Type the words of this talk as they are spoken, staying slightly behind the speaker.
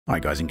Hi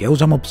guys and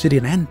girls, I'm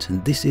Obsidian Ant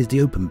and this is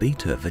the open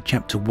beta for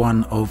Chapter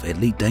 1 of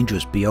Elite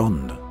Dangerous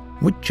Beyond,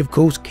 which of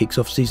course kicks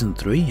off Season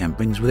 3 and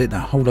brings with it a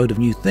whole load of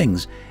new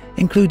things,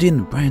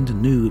 including brand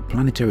new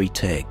planetary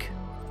tech.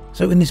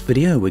 So in this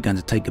video we're going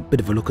to take a bit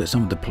of a look at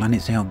some of the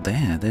planets out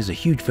there. There's a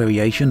huge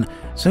variation,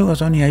 so I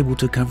was only able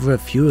to cover a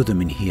few of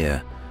them in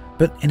here.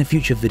 But in a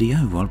future video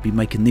I'll be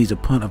making these a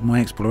part of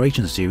my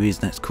exploration series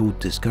that's called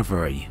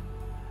Discovery.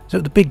 So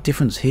the big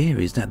difference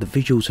here is that the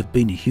visuals have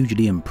been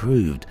hugely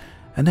improved,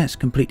 and that's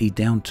completely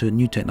down to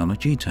new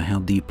technology to how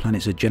the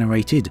planets are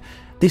generated.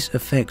 This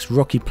affects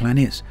rocky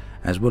planets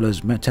as well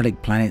as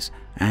metallic planets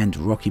and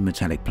rocky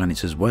metallic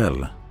planets as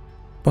well.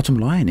 Bottom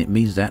line, it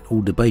means that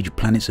all the beige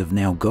planets have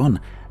now gone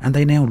and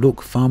they now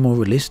look far more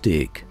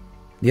realistic.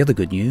 The other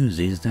good news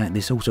is that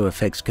this also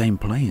affects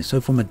gameplay,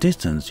 so from a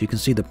distance you can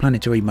see the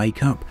planetary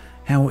makeup,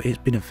 how it's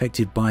been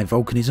affected by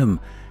volcanism,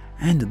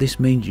 and this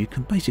means you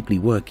can basically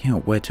work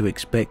out where to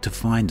expect to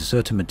find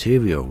certain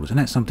materials, and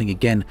that's something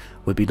again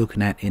we'll be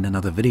looking at in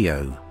another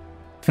video.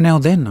 For now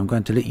then, I'm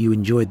going to let you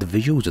enjoy the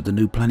visuals of the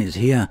new planets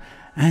here,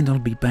 and I'll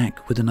be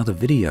back with another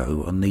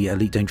video on the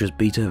Elite Dangerous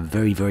Beta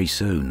very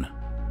soon.